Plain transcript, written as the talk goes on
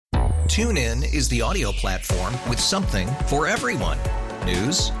TuneIn is the audio platform with something for everyone.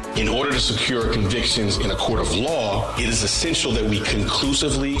 News. In order to secure convictions in a court of law, it is essential that we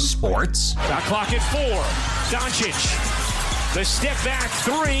conclusively. Sports. Got clock at 4. Doncic. The step back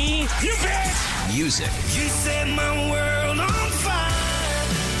 3. You bet. Music. You set my world on fire.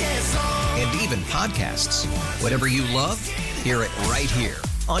 Yes, and even podcasts. Whatever you love, hear it right here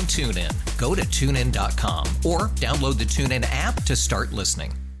on TuneIn. Go to TuneIn.com or download the TuneIn app to start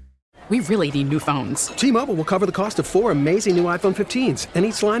listening. We really need new phones. T-Mobile will cover the cost of 4 amazing new iPhone 15s, and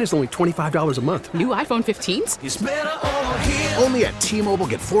each line is only $25 a month. New iPhone 15s? It's better over here. Only at T-Mobile,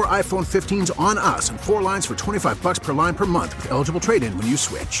 get 4 iPhone 15s on us and 4 lines for $25 per line per month with eligible trade-in when you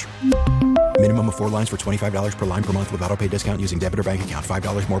switch. Minimum of 4 lines for $25 per line per month with autopay discount using debit or bank account.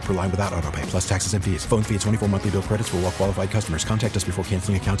 $5 more per line without autopay, plus taxes and fees. Phone fee at 24 monthly bill credits for well-qualified customers. Contact us before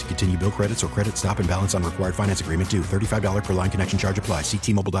canceling account to continue bill credits or credit stop and balance on required finance agreement due. $35 per line connection charge applies. See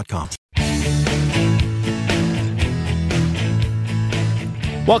T-Mobile.com.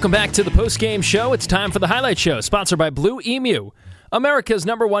 Welcome back to the post-game show. It's time for the Highlight Show, sponsored by Blue Emu, America's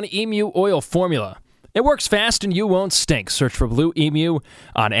 #1 emu oil formula. It works fast and you won't stink. Search for Blue Emu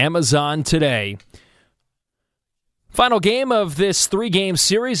on Amazon today. Final game of this 3-game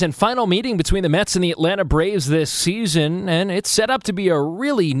series and final meeting between the Mets and the Atlanta Braves this season, and it's set up to be a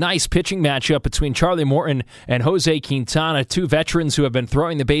really nice pitching matchup between Charlie Morton and Jose Quintana, 2 veterans who have been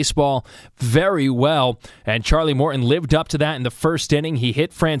throwing the baseball very well, and Charlie Morton lived up to that in the first inning. He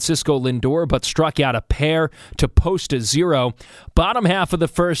hit Francisco Lindor but struck out a pair to post a 0. Bottom half of the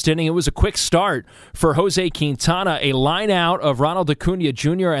first inning, it was a quick start for Jose Quintana, a line out of Ronald Acuna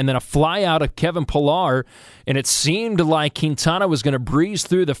Jr. and then a fly out of Kevin Pillar, and it seemed like Quintana was going to breeze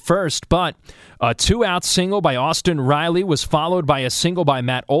through the first, but a 2-out single by Austin Riley was followed by a single by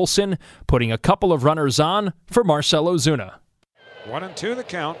Matt Olson, putting a couple of runners on for Marcell Ozuna. 1-2 the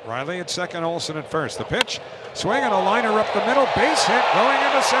count. Riley at second, Olson at first. The pitch, swinging a liner up the middle, base hit, going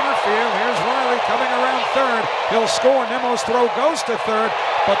into center field. Here's Riley coming around third. He'll score. Nemo's throw goes to third,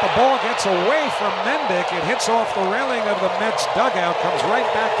 but the ball gets away from Mendick. It hits off the railing of the Mets dugout, comes right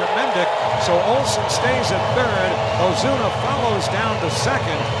back to Mendick. So Olson stays at third. Ozuna follows down to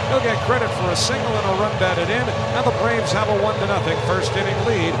second. He'll get credit for a single and a run batted in. Now the Braves have a 1-0 first inning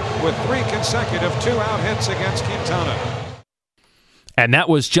lead with 3 consecutive 2-out hits against Quintana. And that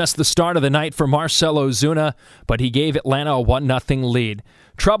was just the start of the night for Marcell Ozuna, but he gave Atlanta a 1-0 lead.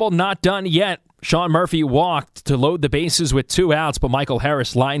 Trouble not done yet. Sean Murphy walked to load the bases with 2 outs, but Michael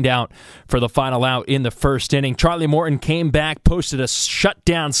Harris lined out for the final out in the first inning. Charlie Morton came back, posted a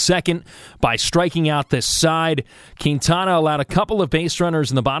shutdown second by striking out this side. Quintana allowed a couple of base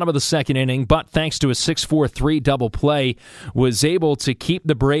runners in the bottom of the second inning, but thanks to a 6-4-3 double play, was able to keep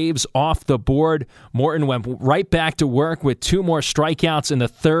the Braves off the board. Morton went right back to work with 2 more strikeouts in the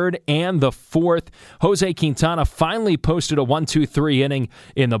third and the fourth. Jose Quintana finally posted a 1-2-3 inning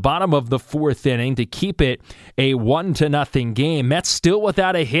in the bottom of the fourth inning to keep it a 1-0 game. Mets still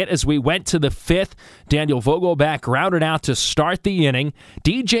without a hit as we went to the fifth. Daniel Vogelbach grounded out to start the inning.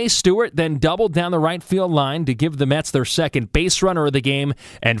 DJ Stewart then doubled down the right field line to give the Mets their second base runner of the game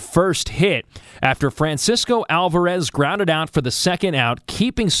and first hit after Francisco Alvarez grounded out for the second out,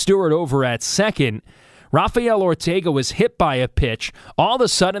 keeping Stewart over at second. Rafael Ortega was hit by a pitch. All of a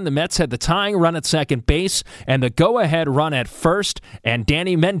sudden, the Mets had the tying run at second base and the go-ahead run at first, and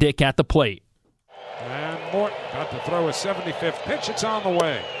Danny Mendick at the plate. And Morton about to throw a 75th pitch. It's on the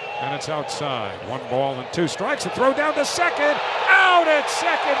way, and it's outside. 1-2 strikes. A throw down to second. Out at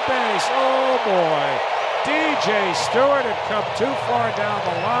second base. Oh, boy. DJ Stewart had come too far down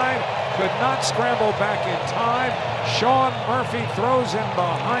the line. Could not scramble back in time. Sean Murphy throws in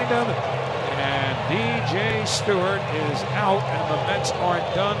behind him. And DJ Stewart is out, and the Mets are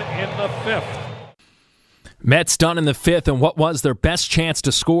done in the fifth. Mets done in the fifth, and what was their best chance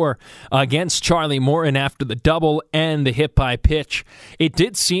to score against Charlie Morton after the double and the hit by pitch. It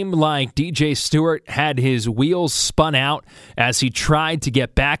did seem like DJ Stewart had his wheels spun out as he tried to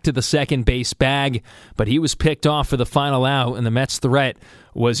get back to the second base bag, but he was picked off for the final out, and the Mets' threat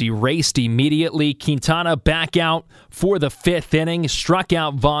was erased immediately. Quintana back out for the fifth inning, struck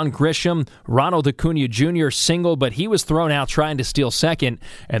out Vaughn Grisham. Ronald Acuna Jr. singled, but he was thrown out trying to steal second.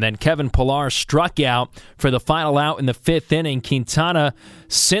 And then Kevin Pillar struck out for the final out in the fifth inning. Quintana,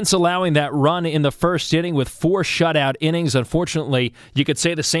 since allowing that run in the first inning with 4 shutout innings, unfortunately, you could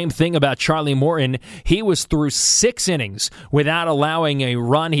say the same thing about Charlie Morton. He was through 6 innings without allowing a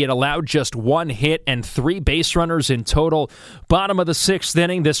run. He had allowed just 1 hit and 3 base runners in total. Bottom of the 6th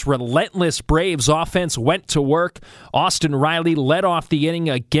inning, this relentless Braves offense went to work. Austin Riley led off the inning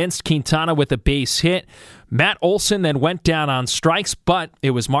against Quintana with a base hit. Matt Olson then went down on strikes, but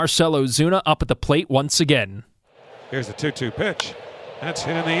it was Marcell Ozuna up at the plate once again. Here's the 2-2 pitch. That's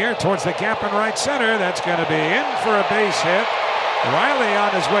hit in the air towards the gap in right center. That's going to be in for a base hit. Riley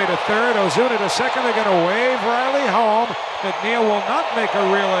on his way to third. Ozuna to second. They're going to wave Riley home. McNeil will not make a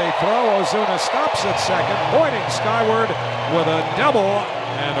relay throw. Ozuna stops at second, pointing skyward with a double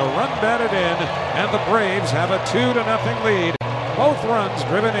and a run batted in. And the Braves have a 2-0 lead. Both runs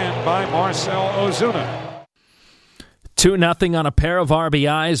driven in by Marcell Ozuna. 2-0 on a pair of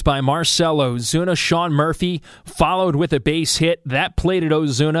RBIs by Marcell Ozuna. Sean Murphy followed with a base hit. That plated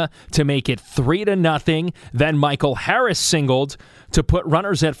Ozuna to make it 3-0. Then Michael Harris singled to put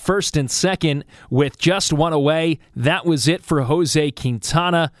runners at first and second with just one away. That was it for Jose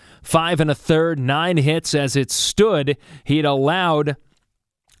Quintana. 5 1/3, 9 hits as it stood. He'd allowed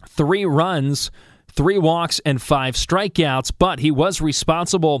 3 runs, 3 walks, and 5 strikeouts, but he was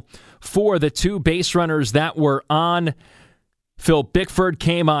responsible for the 2 base runners that were on. Phil Bickford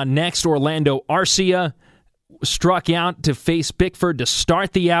came on next. Orlando Arcia struck out to face Bickford to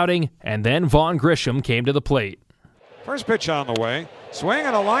start the outing, and then Vaughn Grisham came to the plate. First pitch on the way. Swing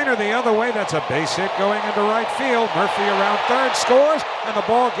and a liner the other way. That's a base hit going into right field. Murphy around third, scores, and the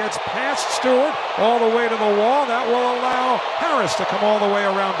ball gets past Stewart all the way to the wall. That will allow Harris to come all the way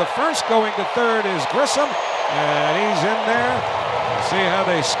around the first. Going to third is Grissom, and he's in there. See how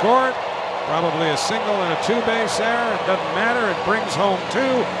they score it. Probably a single and a 2-base error. It doesn't matter. It brings home 2,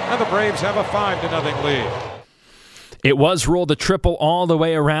 and the Braves have a 5-0 lead. It was ruled a triple all the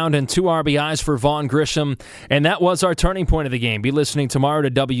way around and 2 RBIs for Vaughn Grisham, and that was our turning point of the game. Be listening tomorrow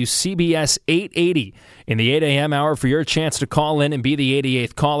to WCBS 880 in the 8 a.m. hour for your chance to call in and be the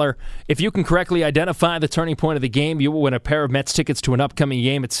 88th caller. If you can correctly identify the turning point of the game, you will win a pair of Mets tickets to an upcoming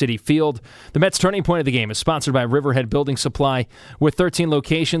game at Citi Field. The Mets turning point of the game is sponsored by Riverhead Building Supply. With 13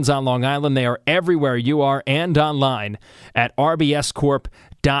 locations on Long Island, they are everywhere you are and online at rbscorp.com.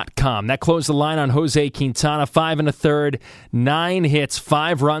 That closed the line on Jose Quintana. 5 1/3, 9 hits,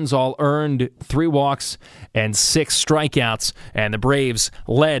 5 runs all earned, 3 walks, and 6 strikeouts. And the Braves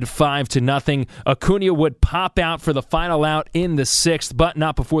led 5-0. Acuna would pop out for the final out in the 6th, but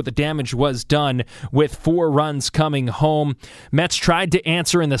not before the damage was done with 4 runs coming home. Mets tried to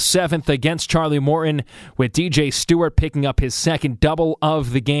answer in the 7th against Charlie Morton, with DJ Stewart picking up his second double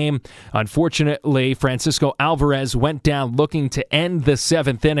of the game. Unfortunately, Francisco Alvarez went down looking to end the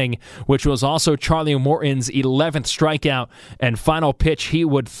 7th inning, which was also Charlie Morton's 11th strikeout and final pitch he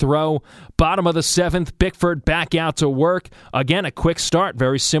would throw. Bottom of the 7th, Bickford back out to work. Again, a quick start,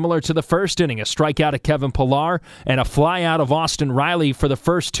 very similar to the first inning. A strikeout of Kevin Pillar and a fly out of Austin Riley for the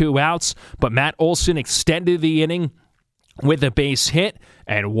first 2 outs, but Matt Olson extended the inning with a base hit,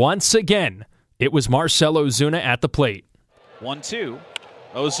 and once again, it was Marcell Ozuna at the plate. 1-2.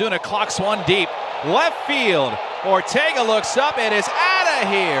 Ozuna clocks one deep. Left field. Ortega looks up and is out of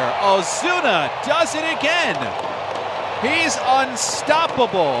here. Ozuna does it again. He's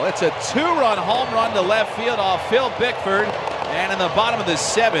unstoppable. It's a 2-run home run to left field off Phil Bickford. And in the bottom of the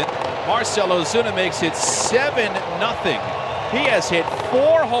 7th, Marcell Ozuna makes it 7-0. He has hit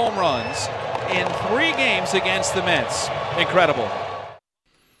 4 home runs in 3 games against the Mets. Incredible.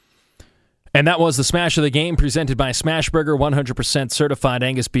 And that was the Smash of the Game, presented by Smashburger, 100% certified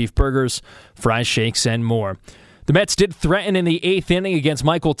Angus beef burgers, fries, shakes, and more. The Mets did threaten in the 8th inning against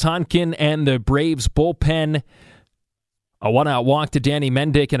Michael Tonkin and the Braves bullpen. A 1-out walk to Danny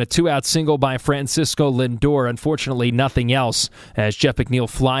Mendick and a 2-out single by Francisco Lindor. Unfortunately, nothing else as Jeff McNeil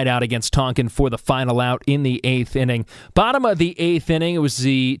flied out against Tonkin for the final out in the 8th inning. Bottom of the 8th inning, it was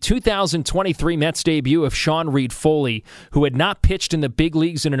the 2023 Mets debut of Sean Reed-Foley, who had not pitched in the big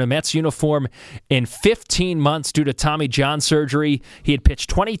leagues in a Mets uniform in 15 months due to Tommy John surgery. He had pitched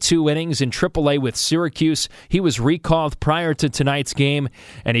 22 innings in AAA with Syracuse. He was recalled prior to tonight's game,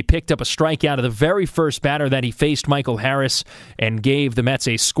 and he picked up a strikeout of the very first batter that he faced, Michael Harris, and gave the Mets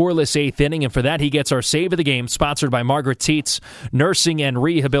a scoreless 8th inning, and for that he gets our save of the game, sponsored by Margaret Tietz Nursing and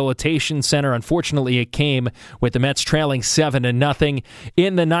Rehabilitation Center. Unfortunately, it came with the Mets trailing 7-0.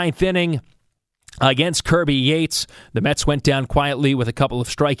 In the 9th inning, against Kirby Yates, the Mets went down quietly with a couple of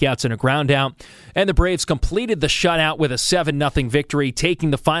strikeouts and a groundout, and the Braves completed the shutout with a 7-0 victory,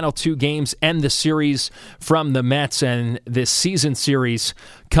 taking the final 2 games and the series from the Mets, and this season series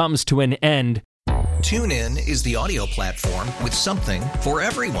comes to an end. TuneIn is the audio platform with something for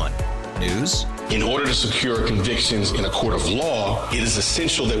everyone. News. In order to secure convictions in a court of law, it is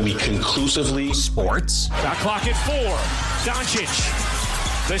essential that we conclusively. Sports. Shot clock at 4.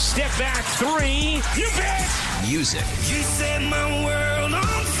 Doncic. The step back 3. You bet. Music. You set my world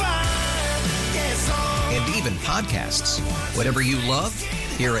on fire. Yes, and even podcasts. Whatever you love,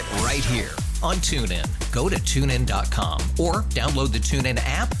 hear it right here on TuneIn. Go to TuneIn.com or download the TuneIn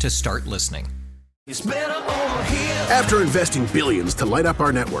app to start listening. After investing billions to light up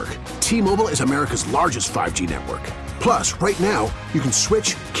our network, T-Mobile is America's largest 5G network. Plus, right now, you can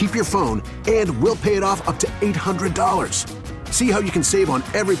switch, keep your phone, and we'll pay it off up to $800. See how you can save on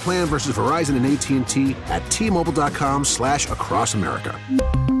every plan versus Verizon and AT&T at T-Mobile.com/across America.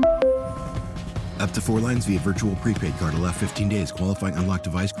 Up to 4 lines via virtual prepaid card. Allow 15 days. Qualifying unlocked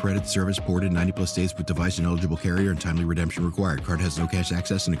device credit service ported 90-plus days with device and eligible carrier and timely redemption required. Card has no cash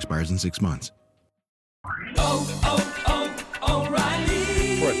access and expires in 6 months.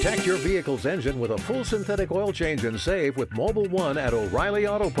 O'Reilly. Protect your vehicle's engine with a full synthetic oil change and save with Mobil 1 at O'Reilly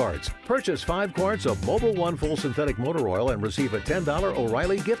Auto Parts. Purchase 5 quarts of Mobil 1 full synthetic motor oil and receive a $10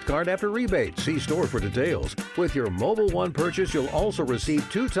 O'Reilly gift card after rebate. See store for details. With your Mobil 1 purchase, you'll also receive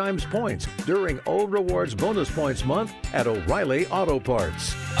 2 times points during O Rewards Bonus Points Month at O'Reilly Auto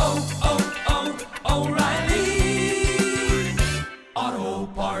Parts. O'Reilly Auto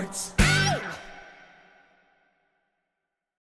Parts.